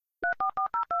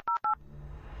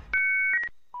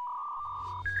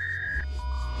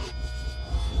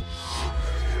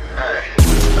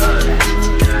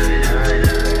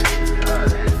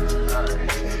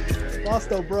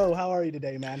Fausto, bro, how are you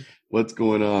today, man? What's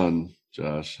going on,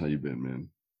 Josh? How you been, man?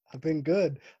 I've been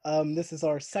good. This is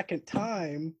our second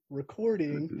time Gonna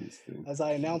recording. do this thing. As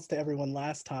I announced to everyone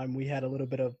last time, we had a little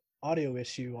bit of audio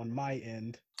issue on my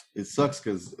end. It sucks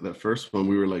because that first one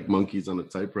we were like monkeys on a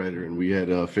typewriter, and we had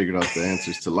figured out the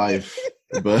answers to life.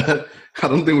 But I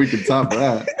don't think we can top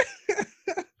that.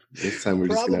 This time we're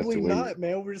just gonna have Probably to wing it. not,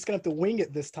 man. We're just gonna have to wing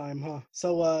it this time, huh?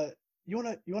 So, you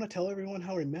wanna tell everyone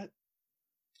how we met?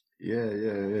 Yeah.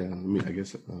 I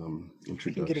guess We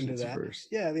can get into introductions that. first.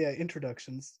 Yeah.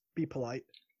 Introductions. Be polite.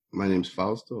 My name's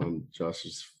Fausto. I'm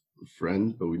Josh's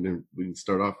friend, but we didn't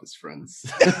start off as friends.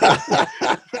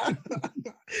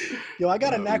 Yo, I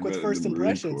got a We knack with met in the first Marine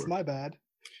impressions. Corps. My bad.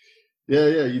 Yeah.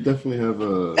 You definitely have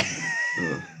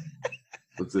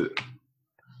what's it?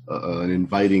 An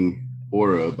inviting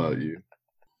aura about you.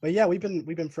 But yeah, we've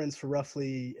been friends for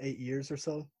roughly 8 years or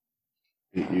so.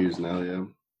 8 years now, yeah.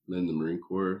 In the Marine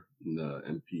Corps in the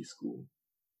MP school.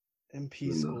 MP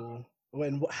In school.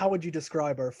 When how would you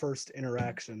describe our first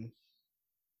interaction?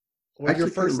 I Or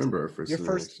actually can't remember our your first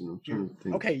first interaction. I'm your trying to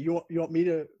think. okay, you want me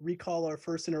to recall our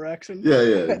first interaction?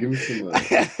 Yeah. Give me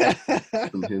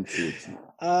some hints here.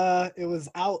 It was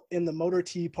out in the Motor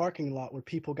T parking lot where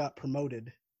people got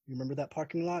promoted. You remember that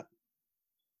parking lot?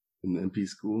 In the MP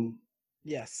school.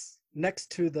 Yes.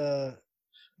 Next to the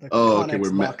Oh, okay.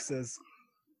 Connex boxes.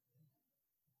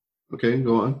 Okay,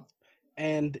 go on.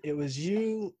 And it was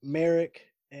you, Merrick,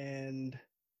 and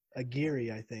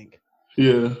Aguirre, I think.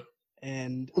 Yeah.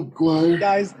 And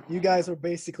McGuire. you guys were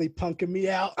basically punking me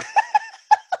out.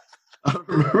 I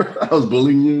remember I was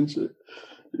bullying you and shit.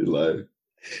 You lied.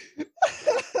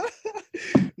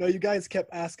 No, you guys kept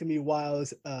asking me why I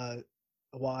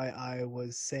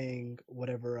was saying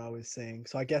whatever I was saying.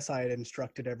 So I guess I had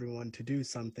instructed everyone to do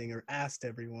something or asked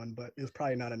everyone, but it was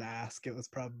probably not an ask. It was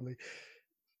probably,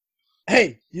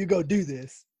 hey, you go do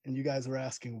this. And you guys were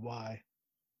asking why.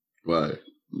 Why?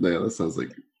 Yeah, that sounds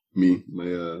like me.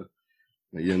 My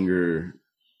younger,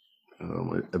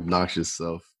 my obnoxious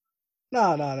self. No.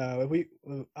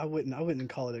 I wouldn't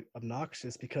call it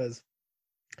obnoxious, because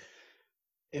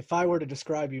if I were to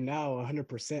describe you now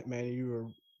 100%, man,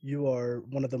 you are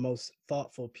one of the most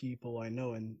thoughtful people I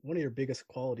know. And one of your biggest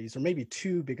qualities, or maybe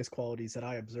two biggest qualities that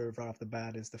I observe right off the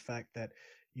bat, is the fact that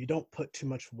you don't put too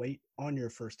much weight on your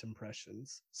first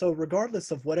impressions. So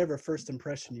regardless of whatever first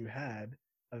impression you had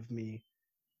of me,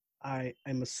 I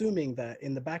am assuming that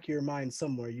in the back of your mind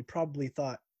somewhere, you probably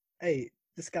thought, hey,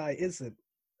 this guy isn't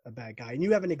a bad guy. And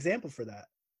you have an example for that.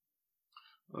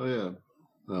 Oh yeah.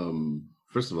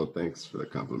 First of all, thanks for the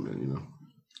compliment.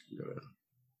 You gotta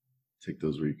take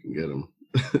those where you can get them.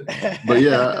 But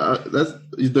yeah, that's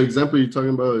the example you're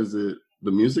talking about. Is it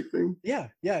the music thing? Yeah,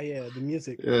 the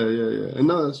music. Yeah. And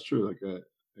no, that's true. Like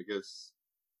I guess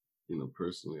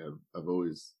personally, I've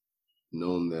always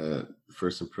known that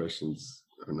first impressions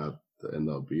are not the end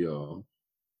all be all.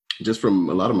 Just from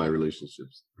a lot of my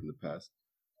relationships in the past,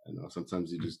 I know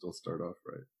sometimes you just don't start off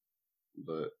right.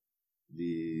 But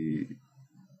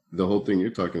the whole thing you're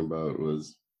talking about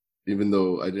was, even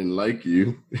though I didn't like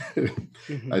you,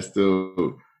 Mhm. I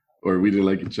still, or we didn't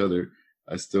like each other,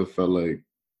 I still felt like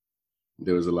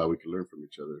there was a lot we could learn from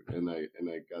each other. And I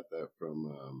got that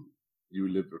from you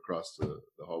lived across the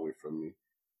hallway from me.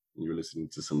 And you were listening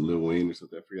to some Lil Wayne or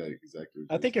something. I forgot exactly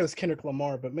what I you think it listened was Kendrick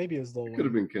Lamar, but maybe it was Lil to. It could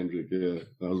have Wayne. been Kendrick, yeah.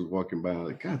 And I was walking by, and I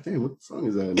was like, God damn, what song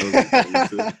is that? And I was like, listening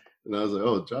to it. And I was like,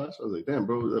 oh, Josh. I was like, damn,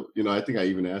 bro. I think I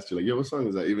even asked you, like, yo, what song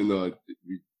is that? Even though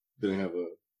we didn't have a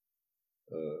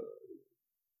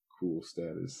cool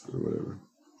status or whatever.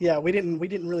 Yeah, we didn't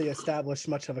really establish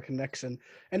much of a connection.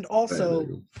 And also,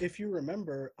 if you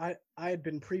remember, I had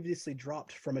been previously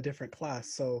dropped from a different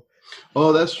class. So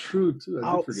oh, that's true too.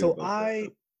 I did forget so about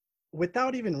that.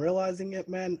 without even realizing it,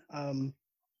 man,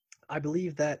 I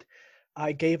believe that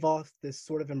I gave off this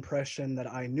sort of impression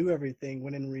that I knew everything,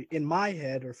 when in my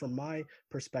head, or from my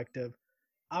perspective,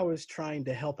 I was trying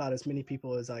to help out as many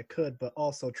people as I could, but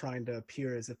also trying to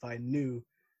appear as if I knew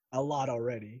a lot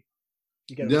already.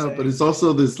 You get what I'm Yeah, but saying? it's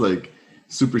also this like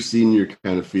super senior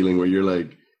kind of feeling where you're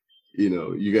like,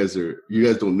 you guys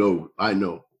don't know. I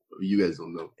know. You guys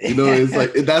don't know. It's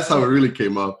like that's how it really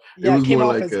came off. It Yeah, it was came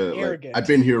more off like as arrogant. I've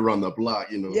been here around the block.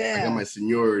 I got Yeah. my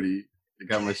seniority. I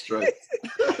got my stripes.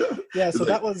 Yeah, It's so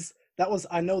like, that was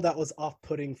I know that was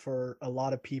off-putting for a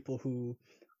lot of people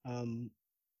um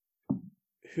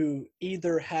who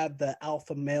either had the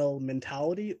alpha male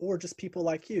mentality, or just people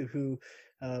like you who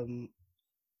um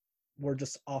were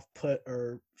just off-put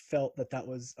or felt that that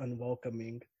was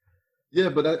unwelcoming. yeah,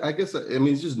 but I guess mean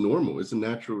it's just normal. It's a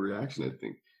natural reaction. I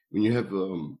think when you have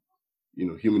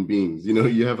human beings.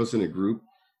 You have us in a group,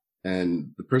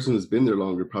 and the person who's been there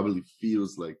longer probably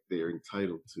feels like they're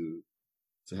entitled to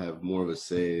have more of a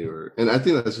say, or and I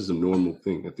think that's just a normal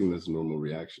thing. I think that's a normal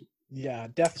reaction. Yeah,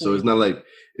 So definitely.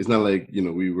 it's not like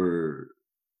we were.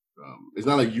 It's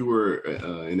not like you were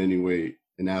in any way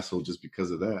an asshole just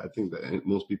because of that. I think that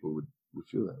most people would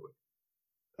feel that way.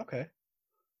 Okay.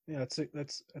 Yeah,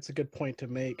 that's a good point to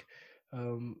make.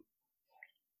 Um,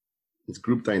 It's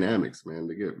group dynamics, man.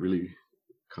 They get really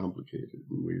complicated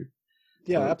and weird,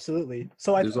 yeah, but absolutely.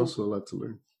 So I there's also a lot to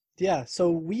learn. yeah,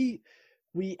 so we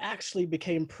actually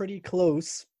became pretty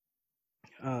close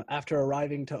after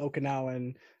arriving to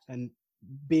Okinawa and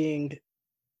being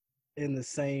in the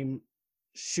same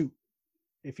shoot,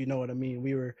 if you know what I mean.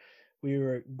 We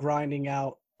were grinding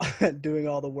out, doing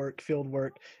all the work, field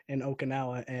work in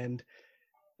Okinawa, and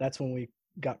that's when we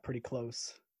got pretty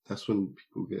close. That's when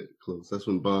people get close. That's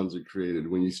when bonds are created.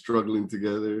 When you're struggling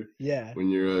together, Yeah. when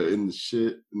you're in the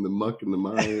shit, in the muck, in the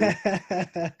mire,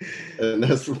 and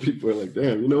that's when people are like,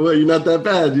 "Damn, you know what? You're not that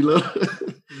bad," you know.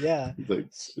 Yeah. It's like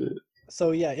shit.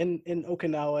 So yeah, in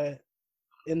Okinawa,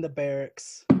 in the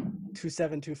barracks,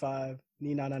 2725,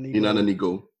 Ninana Inana Nigo.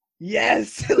 Nigo.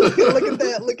 Yes, look at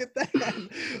that, look at that.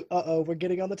 Uh-oh, we're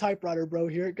getting on the typewriter, bro.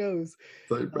 Here it goes.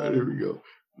 Typewriter. Here we go.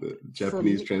 The For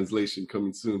Japanese me, translation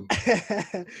coming soon.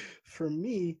 for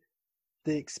me,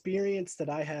 the experience that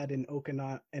I had in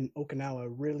Okinawa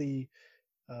really,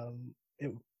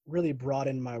 it really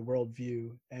broadened my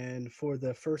worldview. And for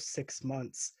the first 6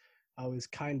 months, I was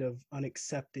kind of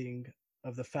unaccepting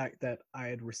of the fact that I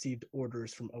had received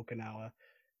orders from Okinawa,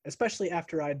 especially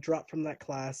after I dropped from that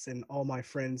class and all my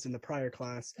friends in the prior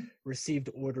class received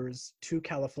orders to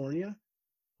California,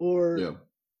 or Yeah,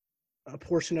 a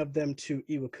portion of them to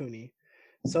Iwakuni.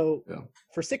 So yeah.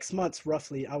 for 6 months,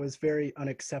 roughly, I was very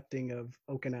unaccepting of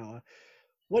Okinawa.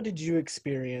 What did you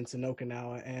experience in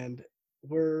Okinawa? And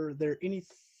were there any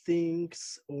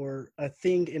things or a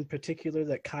thing in particular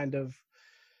that kind of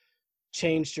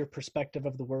changed your perspective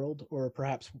of the world or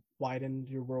perhaps widened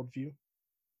your worldview?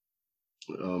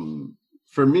 Um,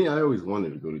 for me, I always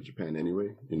wanted to go to Japan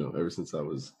anyway. Ever since I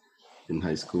was in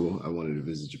high school, I wanted to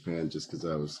visit Japan just because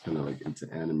I was kind of like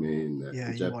into anime and Yeah,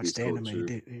 the you Japanese watched anime, culture.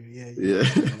 did you? Yeah, you Yeah,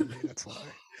 watched anime. That's why.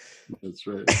 that's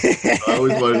right. I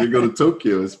always wanted to go to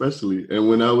Tokyo, especially. And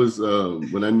when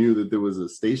I knew that there was a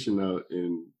station out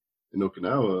in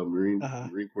Okinawa, a Uh-huh.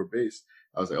 Marine Corps base,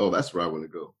 I was like, oh, that's where I want to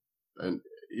go. And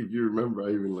if you remember, I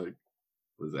even like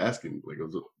was asking, like I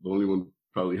was the only one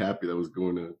probably happy that was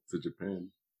going to Japan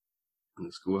in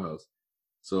the schoolhouse.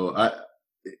 So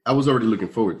I was already looking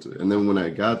forward to it. And then when I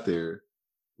got there,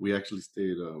 we actually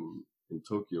stayed in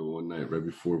Tokyo one night right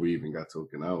before we even got to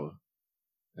Okinawa.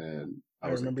 And I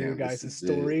I was like, remember your damn, this guys' is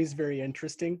it. stories. Very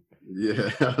interesting. Yeah,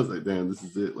 I was like, damn, this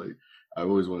is it. Like I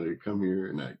always wanted to come here,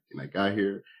 and I got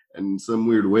here, and in some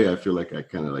weird way, I feel like I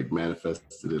kind of like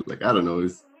manifested it. Like I don't know,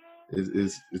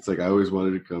 it's like I always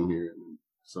wanted to come here, and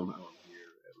somehow I'm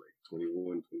here at like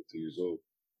 21, 22 years old,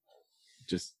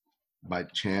 just by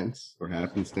chance or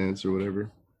happenstance or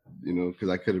whatever,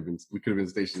 because we could have been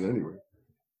stationed anywhere.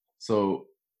 So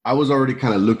I was already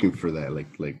kind of looking for that,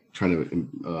 like trying to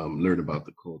learn about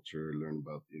the culture, learn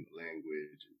about the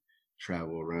language, and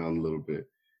travel around a little bit.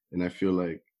 And I feel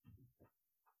like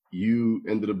you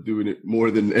ended up doing it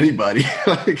more than anybody.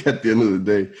 Like at the end of the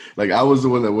day, like I was the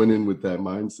one that went in with that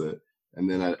mindset, and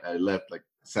then I left like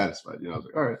satisfied. I was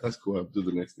like, all right, that's cool. I'll do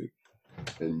the next thing.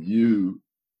 And you,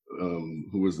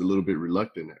 who was a little bit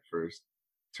reluctant at first,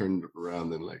 turned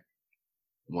around and like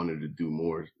wanted to do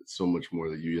more, so much more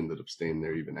that you ended up staying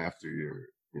there even after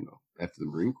after the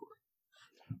Marine Corps.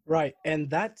 Right. And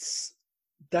that's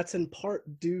in part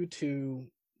due to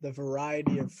the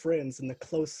variety of friends and the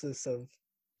closest of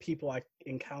people I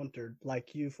encountered,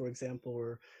 like you, for example,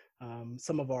 or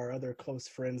some of our other close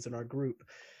friends in our group.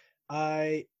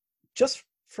 I just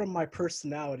from my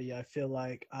personality, I feel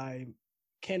like I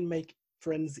can make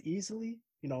friends easily.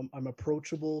 I'm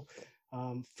approachable,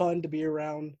 fun to be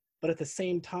around, but at the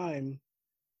same time,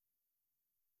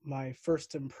 my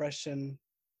first impression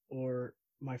or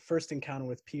my first encounter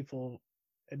with people,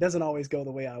 it doesn't always go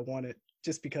the way I want it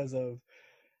just because of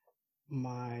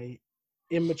my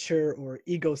immature or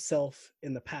ego self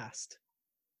in the past.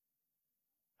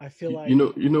 I feel You like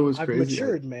know, you know what's I've crazy?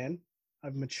 matured, man.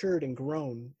 I've matured and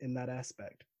grown in that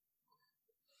aspect.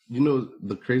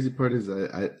 The crazy part is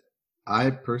I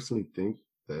personally think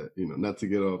that not to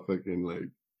get all fucking like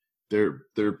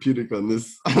therapeutic on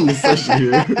this on this session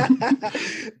here,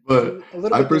 but A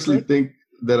little I bit personally different. think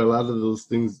that a lot of those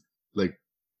things, like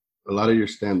a lot of your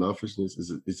standoffishness,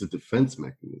 is a defense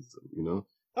mechanism. Like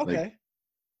Okay.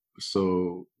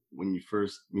 so when you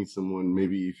first meet someone,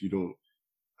 maybe if you don't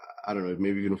I don't know,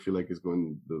 maybe you don't feel like it's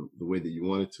going the way that you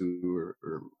want it to,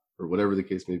 or whatever the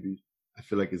case may be. I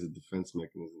feel like it's a defense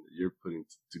mechanism that you're putting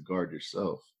to guard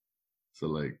yourself. So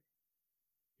like,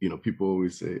 people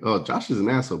always say, "Oh, Josh is an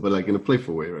asshole," but like in a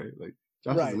playful way, right? Like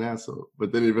Josh is Right. an asshole,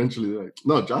 but then eventually they're like,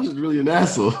 "No, Josh is really an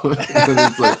asshole," and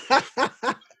it's like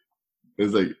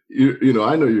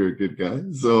I know you're a good guy,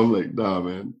 so I'm like, nah,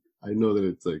 man. I know that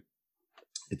it's like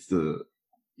it's the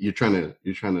you're trying to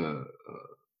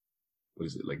what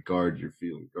is it, like, guard your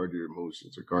feelings, guard your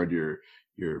emotions, or guard your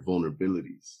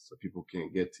vulnerabilities, so people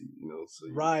can't get to you. So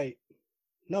Right.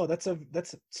 No, that's a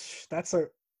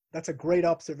that's a great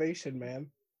observation,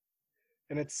 man.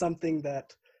 And it's something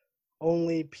that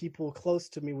only people close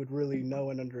to me would really know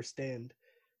and understand,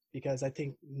 because I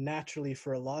think naturally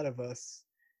for a lot of us,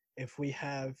 if we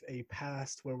have a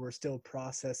past where we're still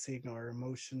processing our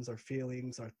emotions, our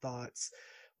feelings, our thoughts,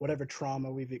 whatever trauma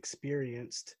we've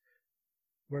experienced,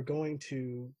 we're going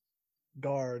to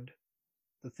guard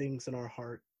the things in our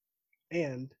heart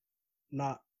and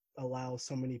not allow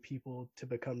so many people to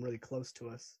become really close to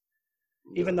us.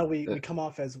 Even yeah, though we come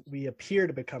off as we appear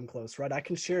to become close, right? I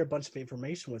can share a bunch of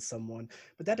information with someone,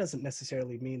 but that doesn't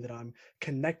necessarily mean that I'm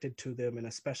connected to them in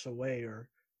a special way, or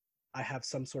I have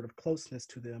some sort of closeness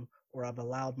to them, or I've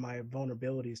allowed my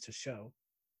vulnerabilities to show.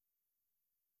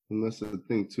 and that's the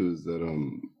thing too, is that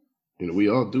we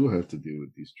all do have to deal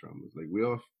with these traumas. Like, we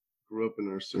all grew up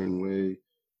in a certain way,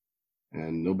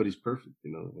 and nobody's perfect,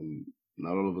 and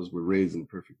not all of us were raised in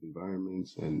perfect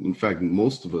environments. And in fact,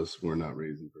 most of us were not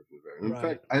raised in perfect environment. In Right.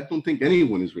 fact, I don't think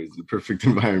anyone is raised in a perfect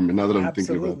environment, now that I'm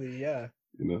thinking about Absolutely. Yeah.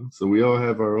 so we all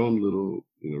have our own little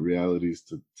realities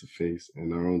to face,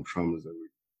 and our own traumas that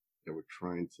we're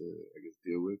trying to, I guess,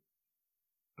 deal with.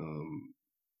 um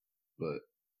but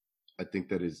I think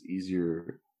that it's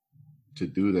easier to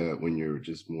do that when you're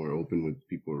just more open with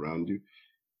people around you.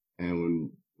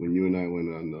 And when you and I went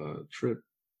on a trip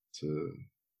to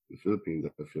the Philippines,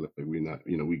 I feel like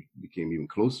we became even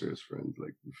closer as friends.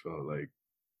 Like, we felt like,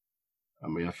 I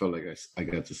mean, I felt like I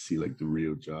got to see like the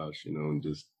real Josh, and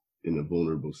just in a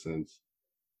vulnerable sense.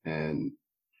 And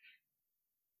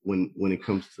when it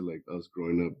comes to like us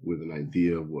growing up with an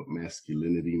idea of what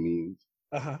masculinity means,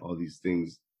 Uh huh. all these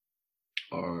things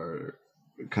are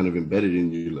kind of embedded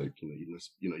in you. Like,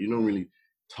 you don't really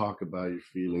talk about your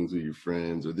feelings with your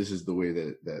friends, or this is the way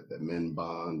that men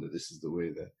bond, or this is the way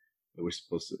that we're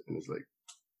supposed to. And it's like,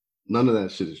 none of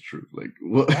that shit is true. Like,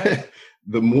 what? Right.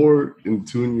 The more in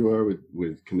tune you are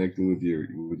with connecting with your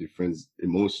friends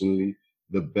emotionally,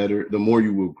 the better, the more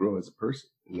you will grow as a person.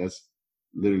 And that's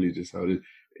literally just how it is.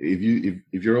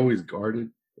 If you're always guarded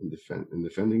and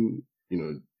defending,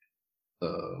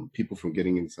 people from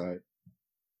getting inside,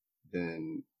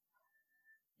 then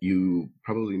you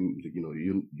probably,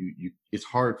 it's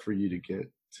hard for you to get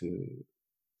to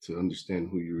understand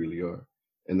who you really are.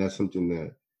 And that's something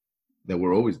that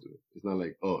we're always doing. It's not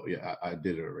like, oh yeah, I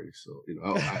did it already, so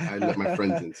I let my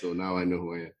friends in, so now I know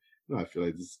who I am. No, I feel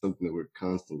like this is something that we're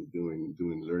constantly doing,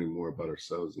 learning more about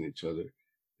ourselves and each other,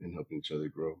 and helping each other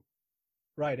grow.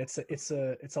 Right. It's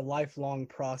a lifelong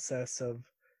process of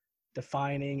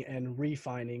defining and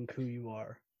refining who you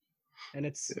are. And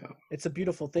Yeah, it's a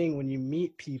beautiful thing when you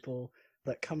meet people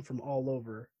that come from all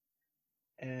over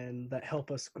and that help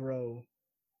us grow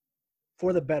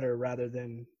for the better rather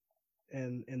than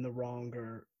in the wrong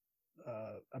or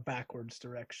a backwards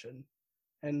direction.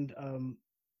 And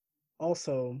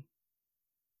also,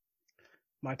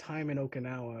 my time in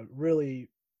Okinawa really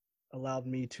allowed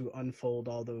me to unfold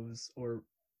all those, or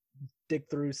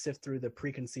sift through the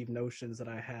preconceived notions that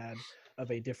I had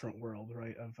of a different world,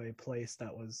 right? Of a place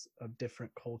that was a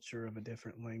different culture, of a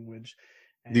different language.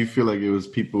 do you feel And like it was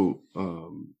people,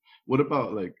 what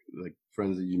about like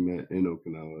friends that you met in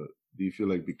Okinawa? Do you feel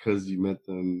like because you met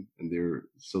them and they're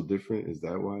so different, is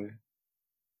that why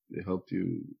they helped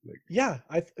you, like? yeah,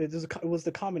 it was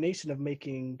the combination of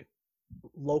making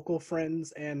local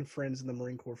friends and friends in the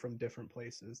Marine Corps from different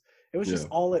places. It was just Yeah,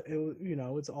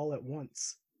 it's all at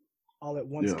once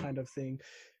yeah, kind of thing,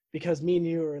 because me and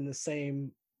you are in the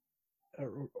same,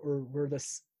 or we're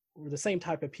the same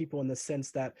type of people in the sense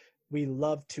that we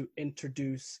love to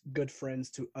introduce good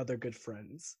friends to other good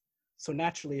friends. So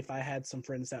naturally, if I had some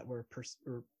friends that were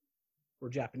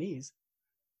Japanese,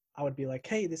 I would be like,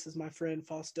 hey, this is my friend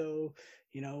Fausto.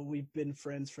 We've been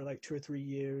friends for like 2 or 3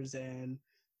 years, and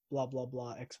blah blah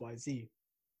blah XYZ.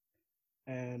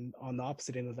 And on the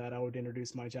opposite end of that, I would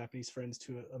introduce my Japanese friends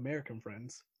to American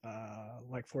friends.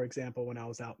 Like, for example, when I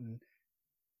was out in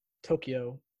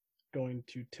Tokyo going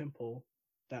to temple,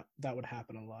 that would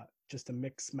happen a lot. Just a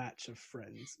mixed match of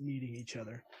friends meeting each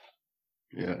other.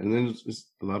 Yeah, and then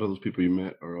it's a lot of those people you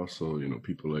met are also,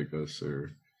 people like us,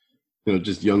 or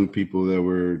just young people that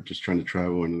were just trying to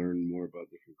travel and learn more about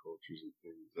different cultures and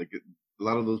things. A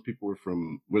lot of those people were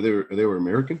from where they were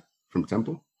American from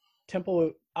Temple.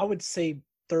 Temple, I would say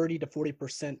 30 to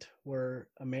 40% were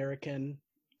American,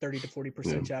 30 to Yeah,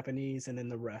 40% Japanese, and then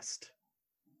the rest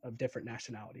of different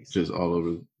nationalities. just all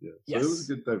over. Yeah, so it was a Yes.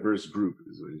 good diverse group,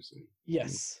 is what you're saying.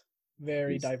 Yes.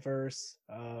 Very Just diverse.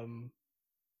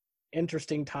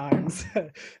 Interesting times,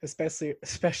 especially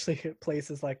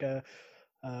places like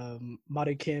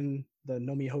Marikin, the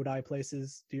Nomi Hodai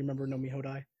places. Do you remember Nomi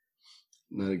Hodai?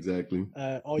 not exactly.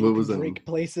 All you What can was that one? drink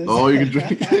places. Oh, you can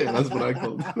drink. Yeah, that's what I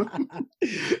called them.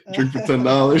 Drink for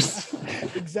 $10.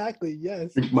 Exactly.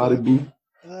 Yes. Drink Exactly. Malibu.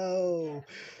 Oh,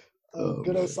 oh, Oh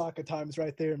good man, Osaka times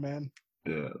right there, man.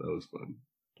 yeah, that was fun.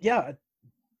 Yeah,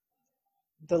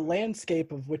 the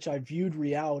landscape of which I viewed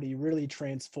reality really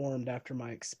transformed after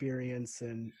my experience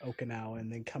in Okinawa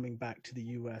and then coming back to the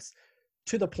US,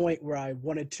 to the point where I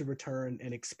wanted to return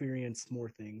and experience more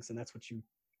things. And that's what you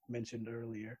mentioned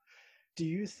earlier. Do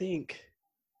you think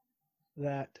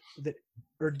that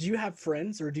or do you have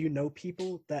friends or do you know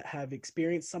people that have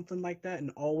experienced something like that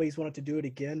and always wanted to do it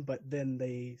again, but then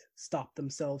they stop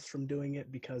themselves from doing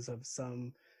it because of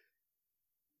some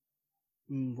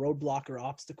roadblock or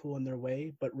obstacle in their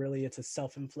way, but really it's a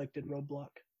self-inflicted roadblock?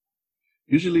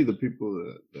 Usually, the people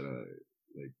that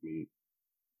I meet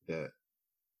that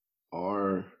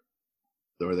are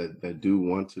or that do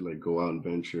want to go out and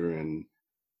venture and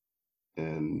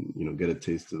get a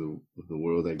taste of the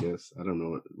world. I guess I don't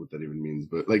know what that even means,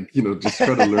 but just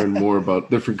try to learn more about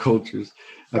different cultures.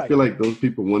 I Right. feel like those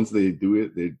people, once they do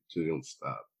it, they don't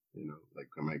stop. Like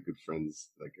my good friends,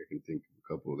 like I can think of a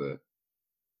couple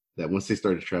that once they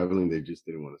started traveling, they just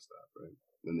didn't want to stop, right?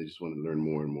 And they just want to learn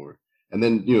more and more. And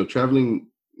then traveling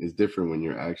is different when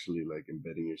you're actually like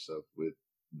embedding yourself with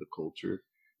the culture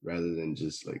rather than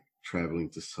just like traveling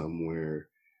to somewhere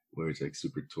where it's like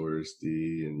super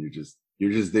touristy and you're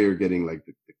just there getting like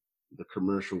the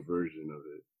commercial version of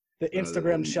it The rather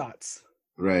Instagram than shots.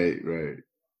 right.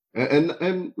 And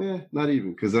not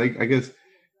even because I guess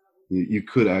you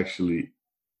could actually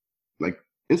like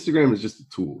Instagram is just a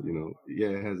tool, Yeah,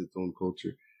 it has its own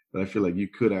culture, but I feel like you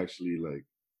could actually like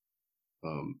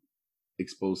um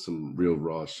expose some real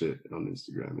raw shit on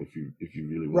Instagram if you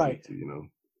really wanted Right. to.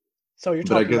 So you're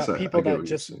But I talking guess about I people get that what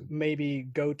you're just saying. maybe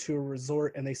go to a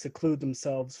resort and they seclude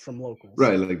themselves from locals.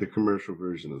 Right, like the commercial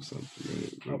version of something,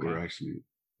 right? We're Okay. actually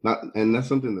not, and that's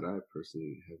something that I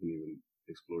personally haven't even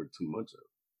explored too much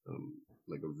of,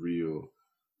 like a real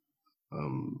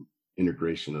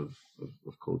integration of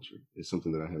culture. It's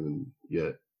something that I haven't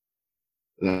yet.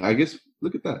 And I guess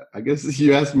look at that. I guess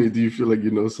you asked me, do you feel like you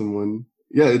know someone?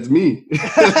 Yeah, it's me.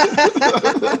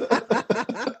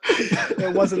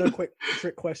 It wasn't a quick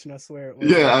trick question, I swear it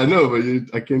Yeah, wasn't. I know,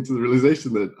 but I came to the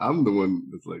realization that I'm the one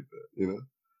that's like that.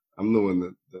 I'm the one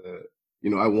that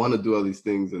I want to do all these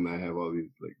things, and I have all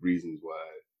these like reasons why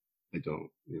I don't.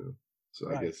 So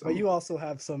I Right. guess But I'm, you also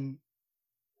have some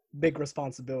big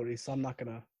responsibilities, so I'm not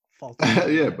gonna fault you for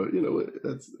yeah. that. But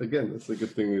that's a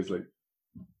good thing. Is like,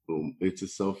 boom, it's a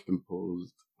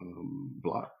self-imposed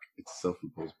block. It's a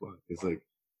self-imposed block. It's like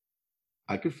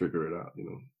I could figure it out.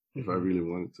 If I Mm-hmm. really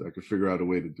wanted to, I could figure out a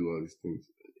way to do all these things.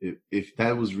 If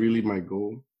that was really my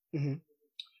goal, Mm-hmm.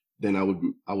 then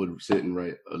I would sit and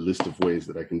write a list of ways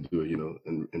that I can do it,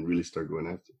 and really start going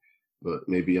after. But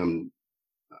maybe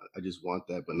I just want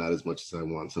that, but not as much as I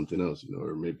want something else,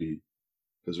 or maybe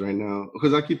because right now,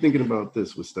 because I keep thinking about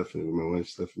this with Stephanie, with my wife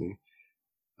Stephanie,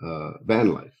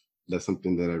 van life. That's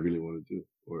something that I really want to do,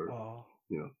 or Oh,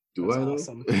 do that's I though?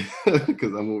 awesome.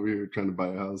 Because I'm over here trying to buy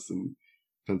a house in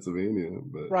Pennsylvania,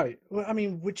 but Right. Well, I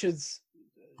mean, which is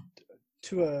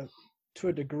to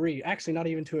a degree, actually not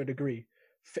even to a degree.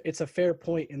 It's a fair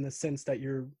point in the sense that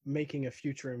you're making a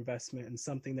future investment in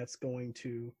something that's going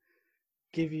to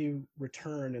give you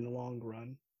return in the long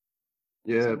run.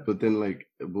 yeah, So but then like,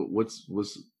 what's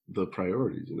the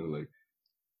priorities? Like,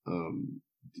 um,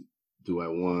 do I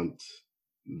want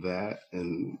that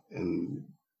and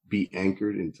be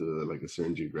anchored into like a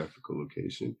certain geographical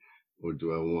location, or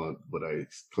do I want what I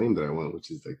claim that I want,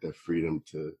 which is like that freedom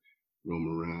to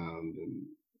roam around and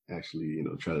actually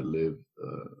try to live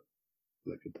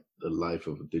like a life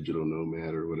of a digital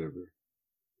nomad or whatever.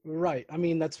 right. I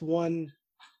mean, that's one.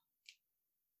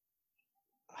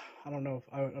 I don't know.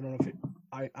 I don't know if it.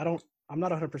 I don't. I'm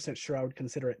not 100% sure I would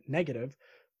consider it negative,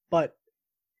 but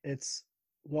it's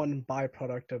one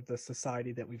byproduct of the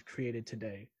society that we've created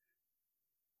today.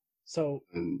 So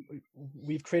And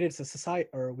we've created a society,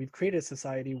 or we've created a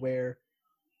society where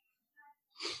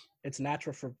it's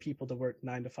natural for people to work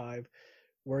 9 to 5,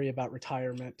 worry about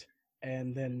retirement,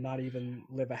 and then not even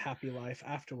live a happy life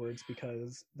afterwards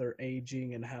because they're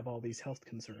aging and have all these health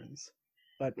concerns.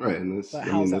 But Right, and but that's, I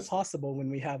how is mean, that that's, possible when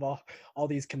we have all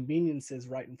these conveniences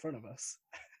right in front of us?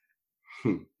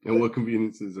 and The what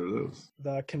conveniences are those?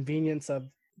 the convenience of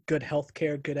good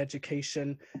healthcare, good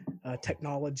education,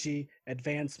 technology,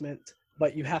 advancement,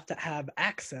 but you have to have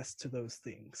access to those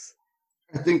things.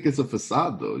 I think it's a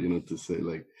facade, though, to say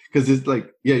like, because it's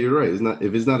like, yeah, you're right. It's not,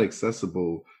 if it's not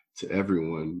accessible to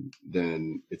everyone,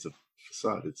 then it's a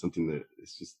facade. It's something that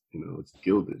it's just, it's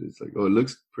gilded. It's like, oh, it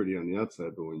looks pretty on the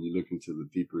outside, but when you look into the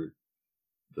deeper,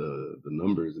 the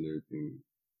numbers and everything,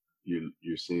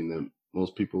 you're seeing that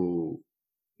most people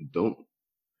don't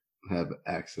have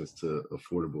access to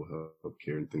affordable health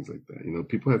care and things like that.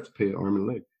 People have to pay arm and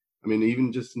leg. I mean,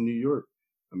 even just in New York,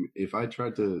 I mean, if I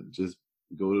tried to just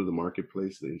go to the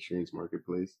marketplace, the insurance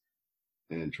marketplace,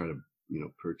 and try to,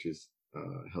 purchase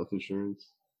health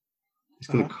insurance, it's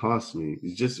going Uh-huh. to cost me,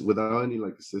 it's just without any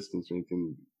like assistance or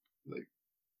anything like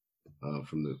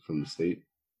from the state,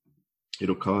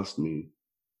 it'll cost me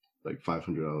like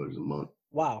 $500 a month.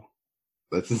 Wow.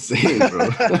 That's insane, bro.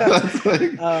 That's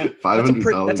like five That's a hundred pretty that's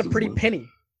a dollars a pretty month. penny.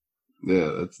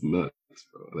 Yeah, that's nuts,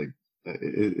 bro. Like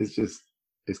it's just,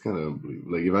 it's kind of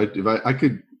unbelievable. Like if I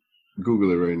could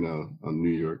Google it right now on New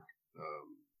York,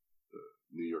 the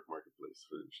New York marketplace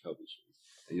for health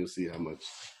insurance, and you'll see how much,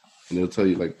 and it'll tell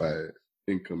you like by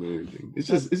income and everything. It's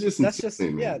That just that's just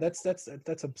insane, yeah, man.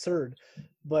 that's absurd.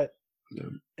 But Yeah,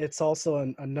 it's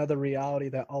also another reality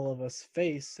that all of us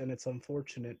face, and it's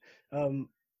unfortunate. Um,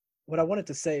 what I wanted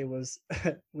to say was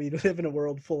we live in a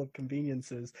world full of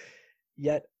conveniences,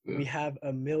 yet yeah, we have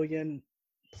a million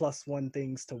plus one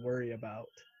things to worry about.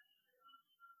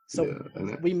 So yeah,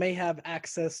 and we may have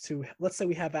access to, let's say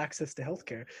we have access to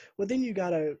healthcare. Well, then you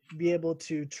got to be able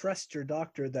to trust your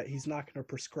doctor that he's not going to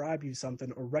prescribe you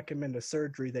something or recommend a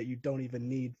surgery that you don't even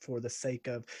need for the sake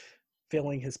of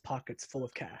filling his pockets full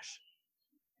of cash.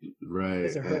 right.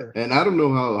 His or her. And I don't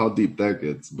know how deep that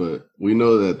gets, but we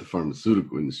know that the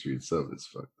pharmaceutical industry itself is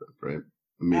fucked up, right?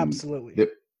 I mean, Absolutely. they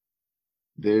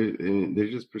they're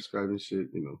just prescribing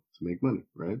shit, to make money,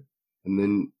 right? And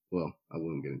then, well, I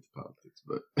wouldn't get into politics,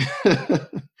 but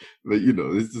but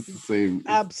it's just the same.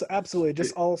 Absolutely. It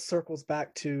just It, all circles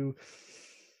back to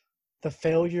the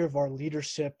failure of our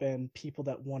leadership and people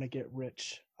that want to get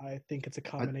rich. I think it's a I,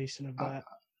 combination of I that.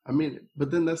 I mean, but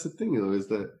then that's the thing, is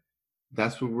that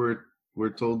that's what we're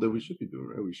told that we should be doing,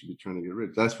 right? We should be trying to get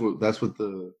rich. That's what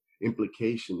the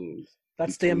implication is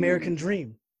That's the between. American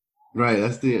dream. Right,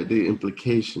 that's the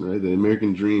implication, right? The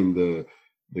American dream,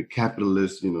 the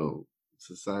capitalist,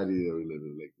 society that we live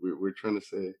in. Like we're trying to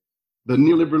say, the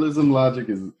neoliberalism logic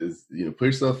is put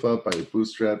yourself up by your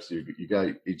bootstraps. You got,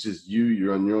 it's just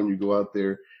you're on your own. You go out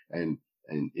there, and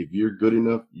if you're good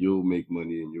enough, you'll make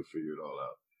money and you'll figure it all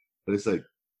out. But it's like,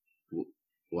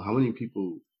 well, how many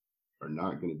people are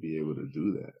not going to be able to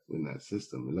do that in that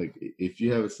system? Like if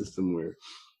you have a system where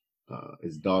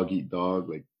it's dog eat dog,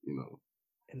 like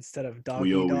Instead of dog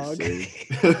we eat always dog. say,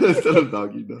 instead of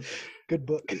dog eat dog. Good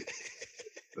book.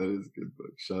 That is a good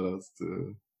book. Shout outs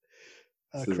to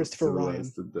Christopher Ryan.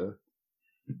 Civilized to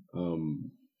Death.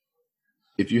 Um,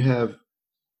 if you have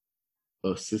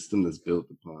a system that's built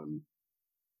upon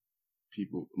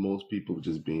most people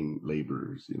just being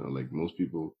laborers, like most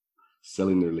people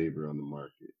selling their labor on the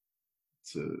market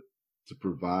to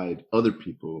provide other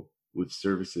people with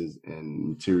services and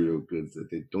material goods that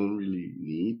they don't really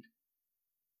need.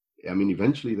 I mean,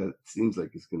 eventually that seems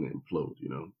like it's going to implode,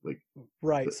 like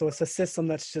Right. the, So it's a system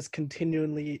that's just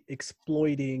continually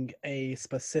exploiting a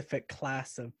specific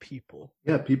class of people.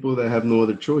 yeah, people that have no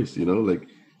other choice, like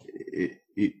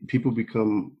people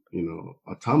become,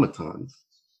 automatons.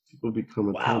 People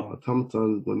become Wow.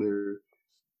 automatons when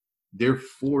they're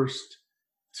forced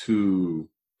to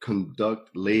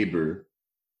conduct labor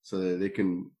so that they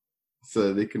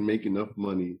can make enough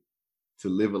money to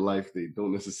live a life they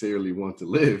don't necessarily want to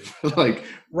live. Like,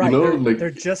 Right. like, They're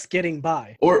just getting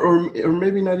by. or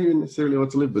maybe not even necessarily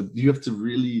want to live, but you have to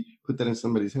really put that in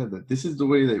somebody's head that this is the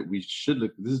way that we should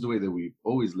live. This is the way that we've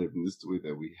always lived, and this is the way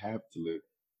that we have to live.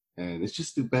 And it's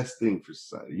just the best thing for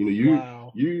society.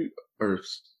 Wow. You are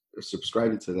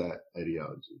subscribing to that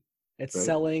ideology, right?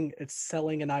 It's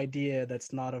selling an idea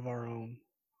that's not of our own.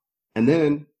 And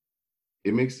then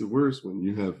it makes it worse when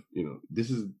you have, this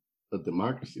is a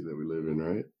democracy that we live in,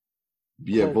 right?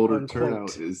 Yeah, Quote voter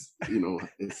turnout unquote. is,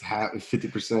 it's half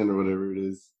 50% or whatever it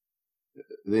is.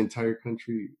 The entire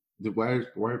country. Why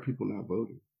are people not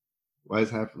voting? Why is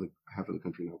half of the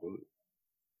country not voting?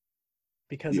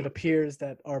 because it Yeah. appears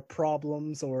that our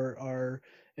problems or our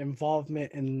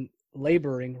involvement in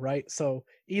laboring, right? So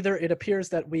either it appears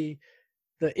that the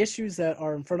issues that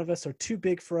are in front of us are too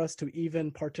big for us to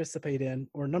even participate in,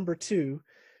 or number two,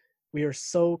 we are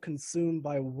so consumed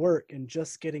by work and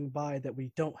just getting by that we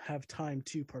don't have time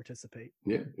to participate.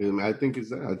 Yeah. And I think it's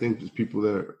that. I think there's people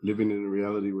that are living in a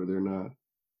reality where they're not,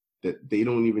 that they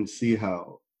don't even see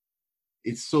how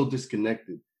it's so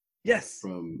disconnected Yes.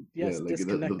 from, yeah, Yes, like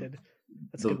disconnected.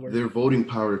 That's a good word. their voting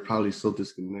power is probably so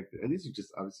disconnected. And these are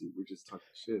just, obviously, we're just talking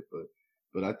shit, but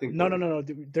I think No, that no, no, no.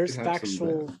 could have There's some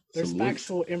links.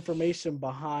 factual information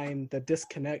behind the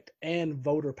disconnect and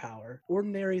voter power.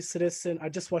 Ordinary citizen. I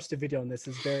just watched a video on this.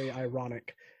 It's very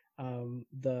ironic.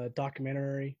 The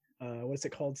documentary. What is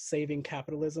it called? Saving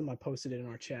Capitalism. I posted it in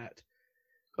our chat.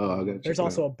 Oh, I gotta There's check it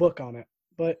also out. a book on it,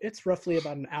 but it's roughly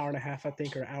about an hour and a half, I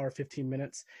think, or an hour 15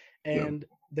 minutes. Yeah. And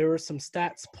there were some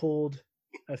stats pulled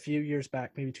a few years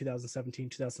back, maybe 2017,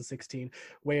 2016,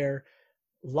 where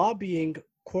lobbying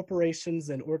corporations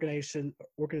and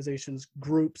organizations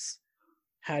groups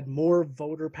had more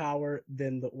voter power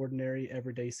than the ordinary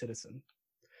everyday citizen.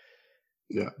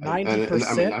 Yeah. Ninety And I mean, I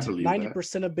percent, believe ninety that.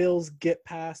 percent of bills get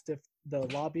passed if the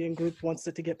lobbying group wants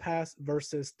it to get passed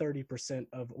versus 30%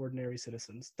 of ordinary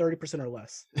citizens, 30% or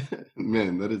less.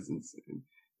 Man, that is insane.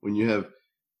 When you have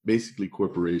basically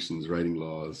corporations writing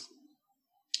laws,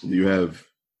 you have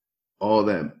all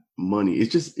that money.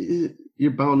 It's just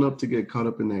you're bound up to get caught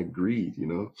up in that greed, you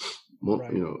know.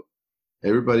 Right. You know,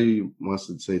 everybody wants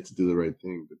to say to do the right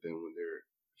thing, but then when they're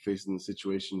facing a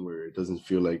situation where it doesn't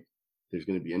feel like there's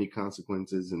going to be any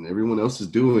consequences and everyone else is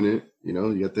doing it, you know,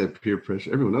 you got that peer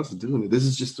pressure. Everyone else is doing it. This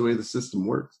is just the way the system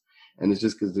works. And it's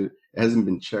just because it hasn't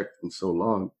been checked in so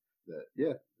long that,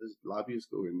 yeah, there's lobbyists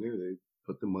go in there, they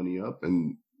put the money up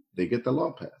and they get the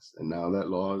law passed. And now that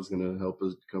law is going to help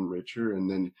us become richer.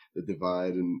 And then the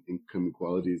divide in income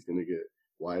equality is going to get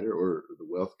wider, or the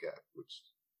wealth gap, which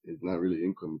is not really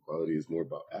income equality, is more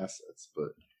about assets. But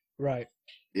Right.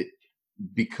 it,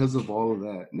 because of all of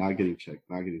that not getting checked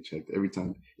every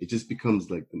time, it just becomes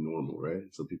like the normal, right?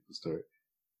 So people start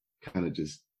kind of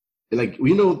just like,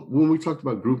 you know, when we talked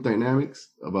about group dynamics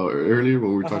about earlier,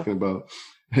 when we were Uh-huh. talking about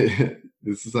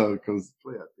this is how it comes to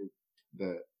play. I think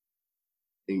that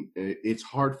it's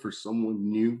hard for someone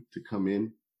new to come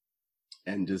in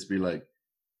and just be like,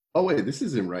 oh wait, this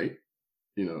isn't right.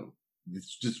 You know,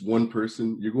 it's just one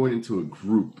person. You're going into a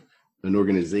group, an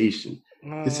organization.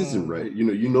 This isn't Uh, right.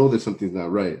 You know that something's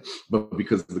not right, but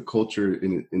because of the culture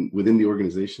within the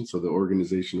organization, so the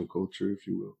organizational culture, if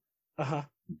you will, uh-huh.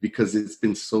 because it's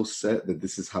been so set that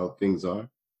this is how things are,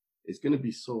 it's going to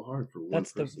be so hard for one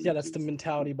person to That's the just,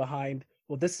 mentality behind,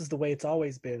 well, this is the way it's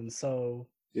always been. So,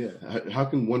 yeah. How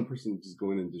can one person just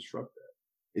go in and disrupt that?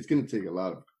 It's going to take a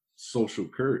lot of social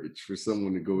courage for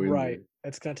someone to go in right. there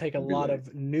It's going to take a and be lot like,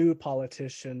 of new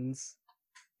politicians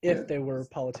yeah, if they were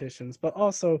politicians, but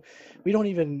also we don't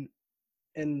even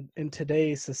in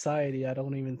today's society, I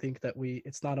don't even think that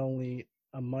it's not only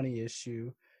a money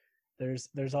issue.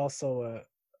 There's also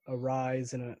a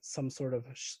rise in some sort of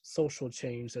social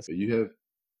change that's you have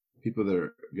people that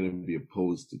are going to be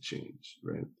opposed to change,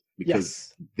 right? Because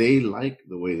yes, they like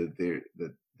the way that they're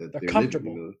they're living. You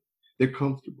comfortable. know, they're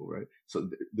comfortable, right? So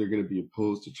they're going to be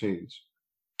opposed to change,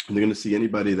 and they're going to see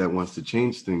anybody that wants to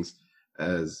change things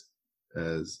as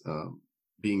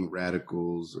being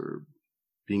radicals or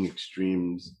being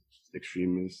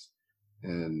extremists,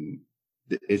 and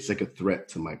it's like a threat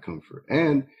to my comfort.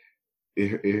 And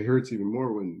it hurts even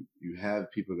more when you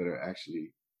have people that are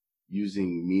actually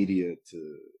using media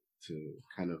to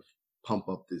kind of pump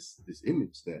up this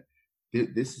image that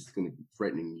this is going to be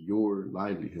threatening your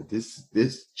livelihood.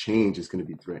 This change is going to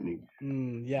be threatening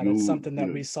Yeah, that's something you that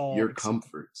know, we saw your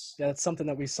comforts. yeah, that's something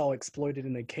that we saw exploited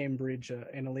in the Cambridge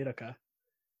Analytica.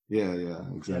 Yeah, Yeah,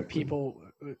 exactly. people,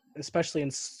 especially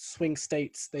in swing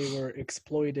states, they were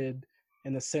exploited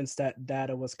in the sense that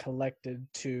data was collected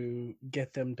to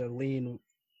get them to lean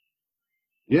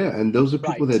Yeah, and those are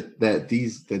people right. that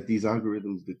these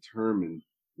algorithms determine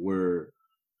were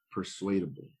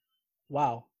persuadable.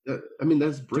 Wow. I mean,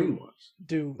 that's Do brainwash.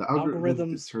 do The algorithms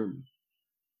algorithms determine.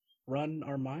 run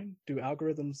our mind? Do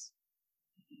algorithms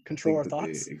I control think our that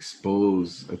they thoughts?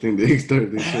 expose. I think they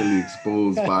certainly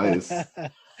expose bias. I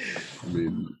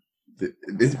mean,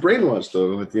 it's brainwashed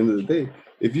though. At the end of the day,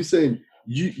 if you say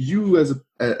you as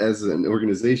an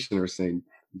organization are saying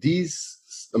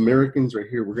these Americans right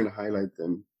here, we're going to highlight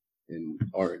them in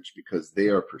orange because they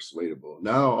are persuadable.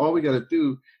 Now all we got to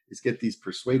do is get these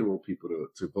persuadable people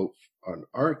to vote on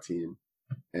our team,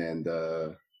 and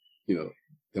you know,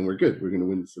 then we're good. We're going to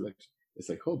win this election. It's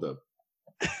like, hold up.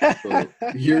 So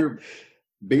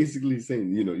basically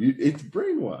saying, it's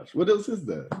brainwash. What else is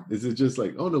that? Is it just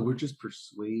like, oh no, we're just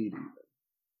persuading them?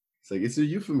 It's like it's a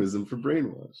euphemism for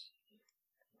brainwash.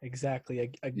 Exactly. You're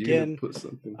gonna Again, put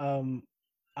something.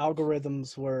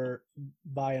 algorithms were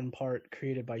by and part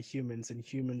created by humans, and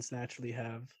humans naturally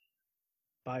have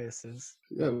biases.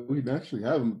 Yeah, we naturally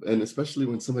have them, and especially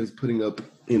when somebody's putting up,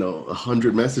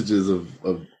 100 messages of,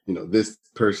 this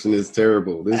person is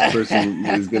terrible. This person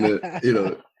is gonna,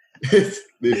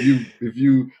 if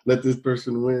you let this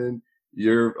person win,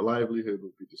 your livelihood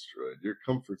will be destroyed. Your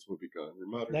comforts will be gone. Your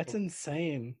modern That's comforts.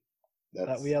 insane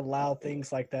that we That's allow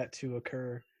things like that to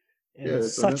occur yeah, in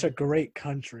it's such a unethical. great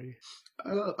country.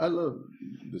 I love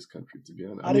this country, to be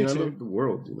honest. I I do mean, I too. love the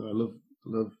world.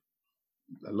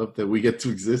 I love that we get to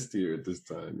exist here at this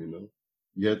time.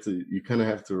 You kind of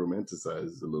have to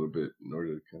romanticize a little bit in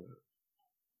order to kind of.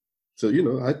 So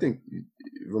I think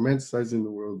romanticizing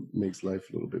the world makes life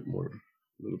a little bit more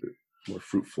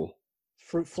fruitful,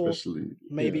 Fruitful, especially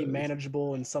maybe yeah.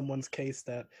 manageable in someone's case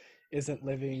that isn't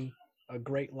living a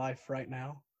great life right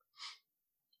now.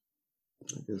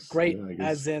 I guess Great yeah. I guess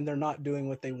as in they're not doing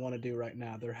what they want to do right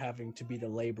now. They're having to be the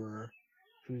laborer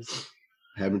who's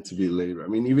having to be labor. I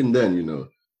mean, even then,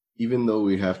 even though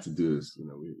we have to do this,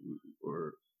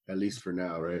 or at least for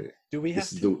now, right? do we have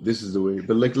to? This is the way.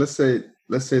 But like, let's say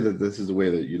that this is the way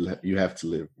that you have to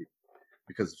live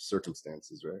because of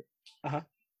circumstances, right? Uh-huh.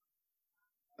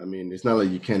 I mean, it's not like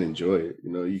you can't enjoy it.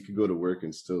 You could go to work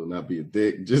and still not be a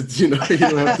dick. Just you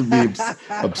don't have to be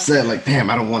upset. Like, damn,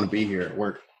 I don't want to be here at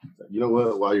work. You know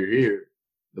what? While you're here,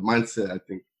 the mindset I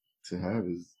think to have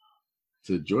is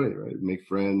to enjoy it, right? Make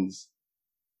friends.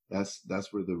 That's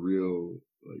where the real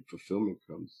like fulfillment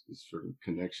comes. Is certain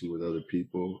connection with other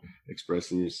people,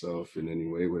 expressing yourself in any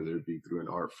way, whether it be through an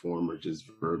art form or just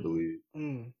verbally.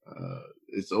 Mm,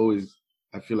 It's always,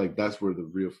 I feel like that's where the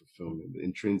real fulfillment, the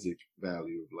intrinsic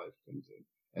value of life comes in.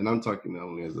 And I'm talking not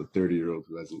only as a 30-year-old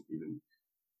who hasn't even,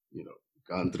 you know,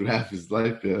 gone through half his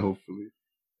life yet, hopefully.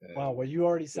 wow, And well, you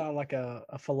already sound like a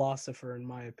philosopher, in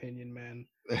my opinion, man.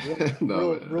 Real,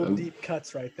 no, real man, deep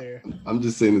cuts right there. I'm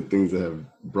just saying the things that have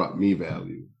brought me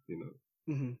value,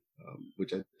 Hmm.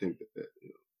 which I think that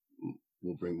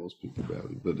will bring most people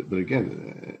value. But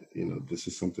again, this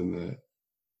is something that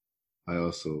I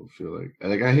also feel like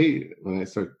I hate when I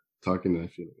start talking and I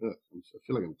feel like I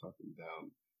feel like I'm talking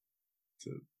down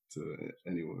to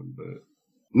anyone, but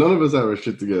none of us have our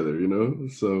shit together,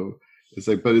 So it's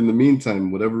like, but in the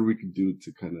meantime, whatever we could do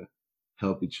to kind of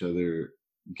help each other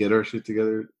get our shit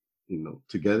together,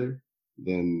 together,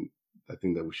 then I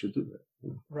think that we should do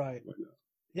that. Right. Why not?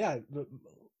 Yeah.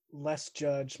 Less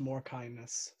judge, more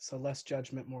kindness. So less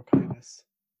judgment, more kindness.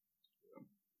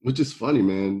 Which is funny,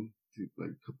 man.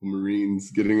 Like a couple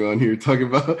Marines getting on here talking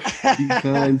about be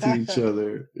kind to each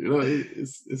other.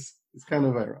 It's kind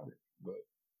of ironic, but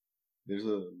there's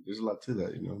a lot to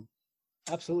that,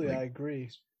 Absolutely, I like agree.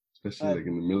 especially Uh, like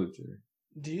in the military.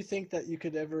 do you think that you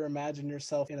could ever imagine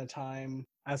yourself in a time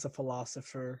as a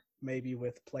philosopher, maybe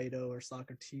with Plato or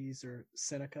Socrates or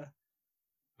Seneca?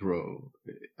 Bro,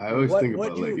 I always What think what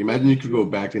about like you what imagine you would could you go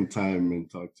back in imagine? time and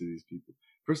talk to these people.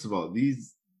 First of all,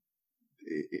 these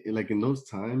like in those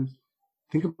times,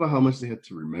 think about how much they had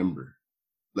to remember.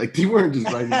 Like they weren't just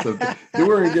writing stuff. They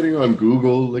weren't getting on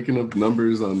Google looking up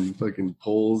numbers on fucking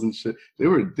polls and shit.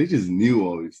 They just knew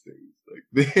all these things. Like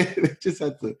they just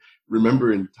had to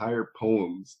remember entire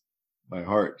poems by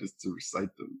heart just to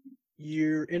recite them.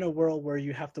 You're in a world where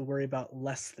you have to worry about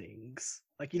less things.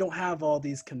 Like you don't have all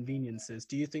these conveniences.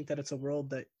 Do you think that it's a world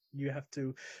that you have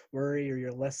to worry, or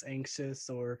you're less anxious,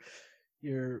 or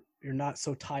you're not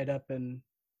so tied up in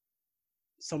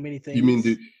so many You mean,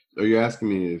 things? are you asking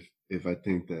me if I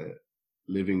think that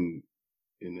living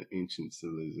in an ancient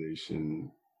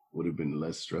civilization would have been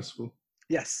less stressful?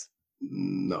 Yes.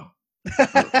 No, I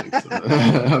don't think so.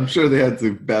 I'm sure they had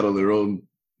to battle their own,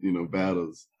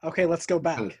 battles. Okay, let's go I'm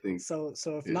trying to back. think. So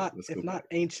if Yeah, not let's go if not back.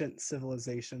 ancient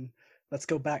civilization, let's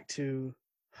go back to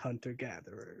hunter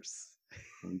gatherers.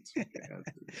 Hunter gatherers.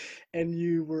 And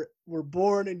you were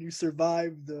born and you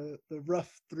survived the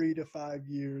rough 3 to 5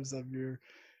 years of your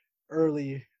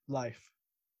early life.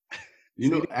 So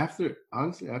you After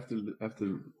honestly, after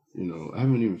I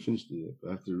haven't even finished it yet,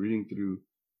 but after reading through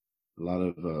a lot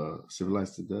of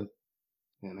Civilized to Death,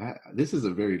 and this is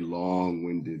a very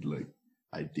long-winded like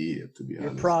idea to be you're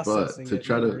honest, but processing it,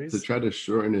 no worries. try to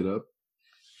shorten it up,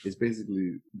 it's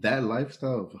basically that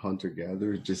lifestyle of hunter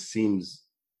gatherer just seems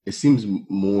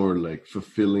more like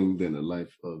fulfilling than a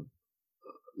life of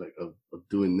like of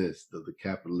doing this the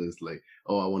capitalist, like,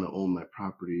 oh, I want to own my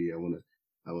property, I want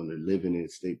to live in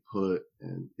it, stay put,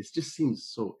 and it just seems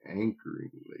so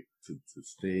anchoring, like to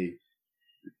stay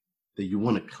that you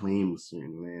want to claim a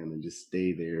certain land and just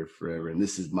stay there forever. And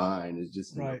this is mine. It's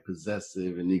just, Right.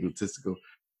 possessive and egotistical.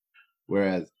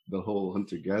 Whereas the whole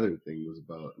hunter-gatherer thing was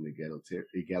about an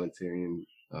egalitarian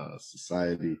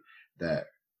society that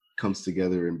comes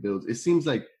together and builds. It seems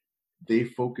like they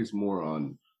focus more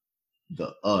on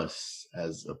the us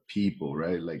as a people,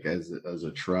 right? Like as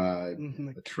a tribe.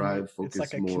 A tribe It's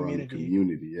like focus a more on community.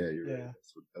 community. Yeah, you're right. Yeah.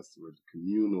 That's the word,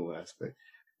 communal aspect.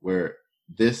 Where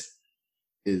this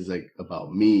is like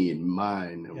about me and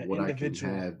mine and what I can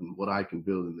have and what I can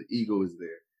build, and the ego is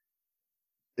there.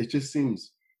 It just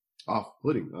seems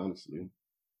off-putting, honestly.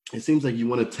 It seems like you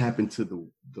want to tap into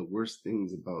the worst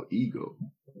things about ego,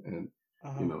 and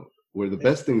where the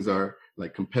best things are,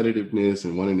 like competitiveness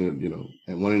and wanting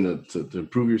to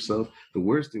improve yourself. The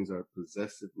worst things are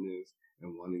possessiveness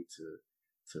and wanting to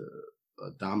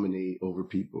dominate over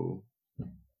people.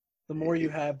 The more you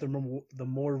have, the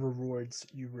more rewards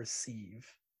you receive.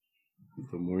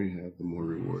 The more you have, the more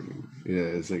rewarding. Yeah,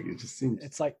 it's like, it just seems.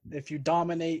 It's like if you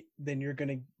dominate, then you're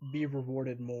gonna be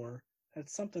rewarded more.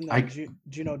 That's something that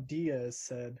Gino Diaz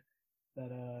said,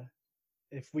 that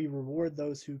if we reward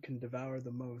those who can devour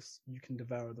the most, you can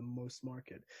devour the most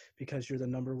market. Because you're the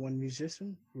number one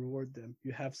musician, reward them.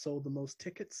 You have sold the most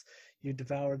tickets, you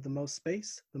devoured the most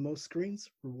space, the most screens,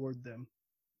 reward them.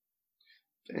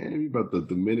 Damn, you about the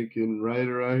Dominican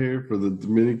writer out here for the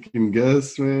Dominican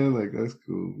guests, man. Like, that's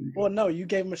cool. Well, no, you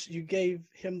gave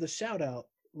him the shout out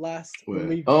last when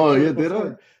we did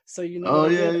before. I? So you know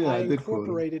what I did? I I did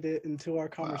incorporated it into our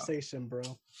conversation, bro.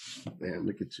 Damn,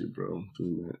 look at you, bro,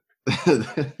 doing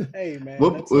that. Hey, man.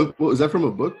 What was that from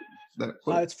a book?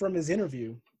 It's from his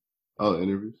interview. Oh,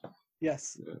 interview.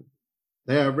 Yes.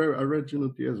 Yeah, I read Juno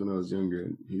Diaz when I was younger,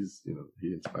 and he's,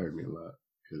 he inspired me a lot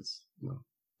because,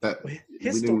 that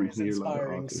his story is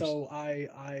inspiring. So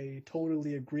I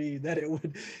totally agree that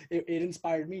it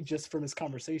inspired me just from his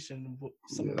conversation,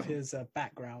 some of his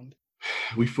background.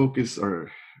 We focus, I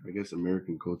guess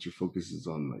American culture focuses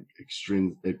on like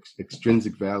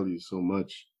extrinsic value so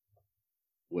much,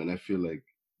 when I feel like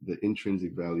the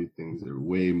intrinsic value things are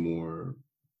way more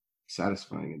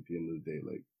satisfying at the end of the day.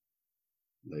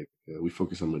 Like we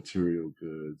focus on material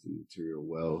goods and material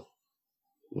wealth,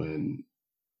 when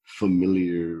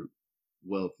familiar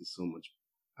wealth is so much,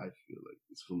 I feel like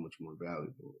it's so much more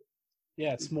valuable.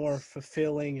 Yeah, it's more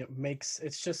fulfilling.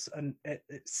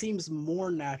 It seems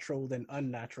more natural than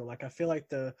unnatural. Like, I feel like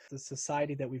the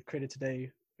society that we've created today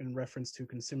in reference to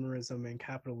consumerism and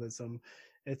capitalism,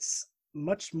 it's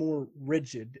much more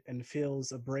rigid and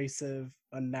feels abrasive,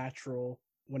 unnatural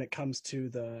when it comes to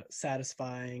the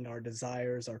satisfying our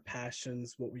desires, our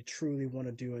passions, what we truly want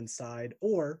to do inside.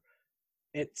 Or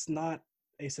it's not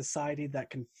a society that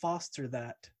can foster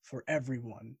that for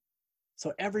everyone.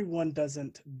 So everyone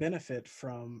doesn't benefit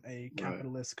from a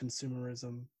capitalist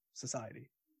consumerism society.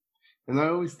 And I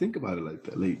always think about it like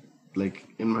that. Like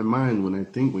in my mind,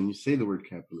 when you say the word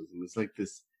capitalism, it's like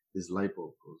this light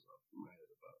bulb goes off in my head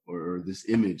about, or this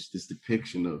image, this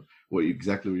depiction of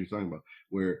exactly what you're talking about,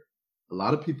 where a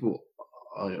lot of people,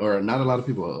 or not a lot of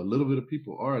people, a little bit of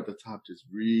people are at the top, just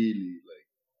really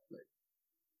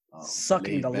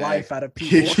sucking the life out of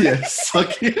people. Yeah,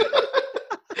 sucking,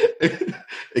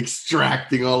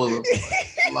 extracting all of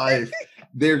the life.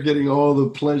 They're getting all the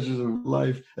pleasures of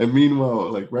life, and meanwhile,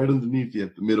 like right underneath, you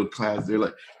have the middle class. They're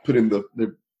like putting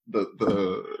the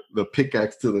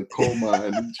pickaxe to the coal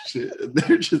mine and shit. And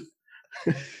they're just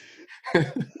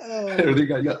they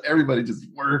got everybody just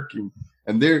working,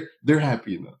 and they're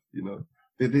happy enough.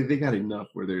 They got enough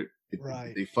where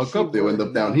they fuck up, they'll end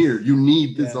up down here. You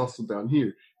need this also down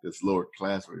here. This lower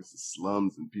class where it's the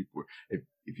slums, and people.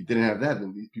 If you didn't have that,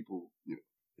 then these people,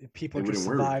 people are just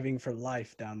surviving for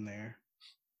life down there.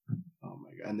 Oh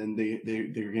my god! And then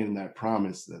they're getting that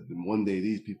promise that one day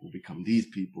these people become these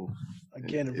people.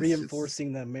 Again,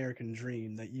 reinforcing the American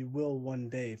dream that you will one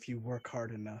day if you work hard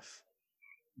enough.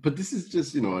 But this is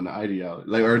just an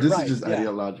ideology, is just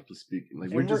ideologically speaking.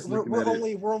 Like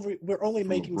we're only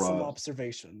making some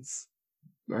observations,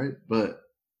 right? But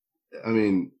I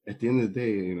mean, at the end of the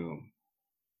day,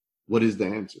 what is the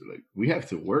answer? Like, we have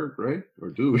to work, right?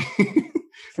 Or do we?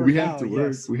 We have to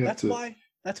work. We have to.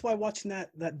 That's why watching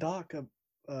that doc of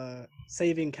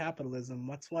Saving Capitalism.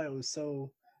 That's why it was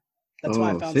so. That's why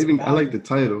I found some value. I like the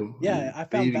title. Yeah, I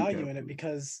found value in it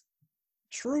because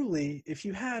truly, if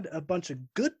you had a bunch of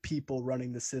good people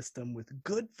running the system with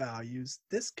good values,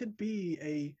 this could be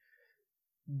a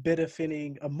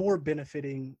more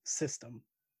benefiting system.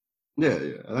 Yeah.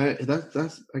 And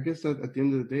that's I guess that at the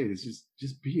end of the day, it's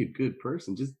just be a good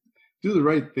person. do the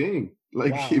right thing.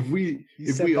 Like Wow. You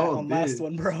if said we that all on last did,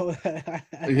 one, bro.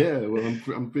 yeah. Well,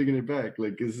 I'm bringing it back.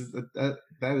 Like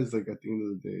that is like at the end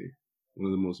of the day one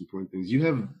of the most important things. You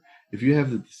have if you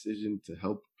have the decision to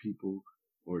help people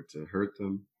or to hurt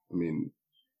them. I mean,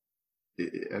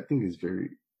 I think it's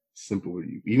very simple with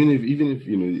you. Even if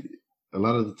you know, a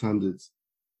lot of the times it's,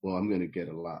 well, I'm going to get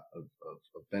a lot of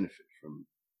benefit from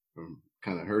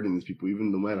kind of hurting these people,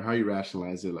 even no matter how you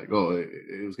rationalize it, like, oh,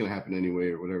 it was going to happen anyway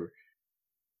or whatever.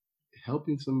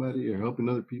 Helping somebody or helping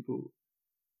other people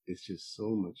is just so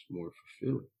much more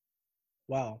fulfilling.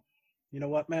 Wow. You know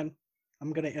what, man?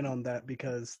 I'm gonna end on that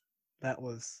because that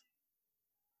was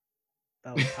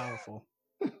that was powerful.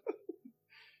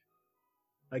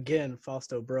 Again,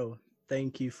 Fausto, bro,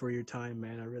 thank you for your time,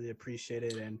 man. I really appreciate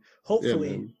it. And Yeah, hopefully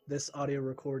man. this audio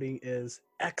recording is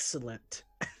excellent.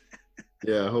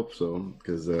 Yeah, I hope so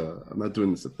because I'm not doing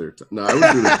this a third time. No, I would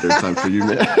do it a third time for you,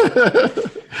 man.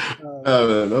 Oh,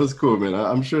 man, that was cool, man.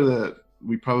 I'm sure that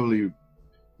we probably,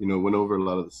 went over a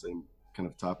lot of the same kind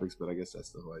of topics, but I guess that's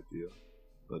the whole idea.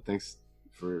 But thanks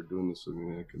for doing this with me,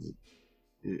 man, because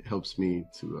it helps me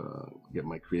to get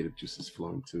my creative juices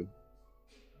flowing too.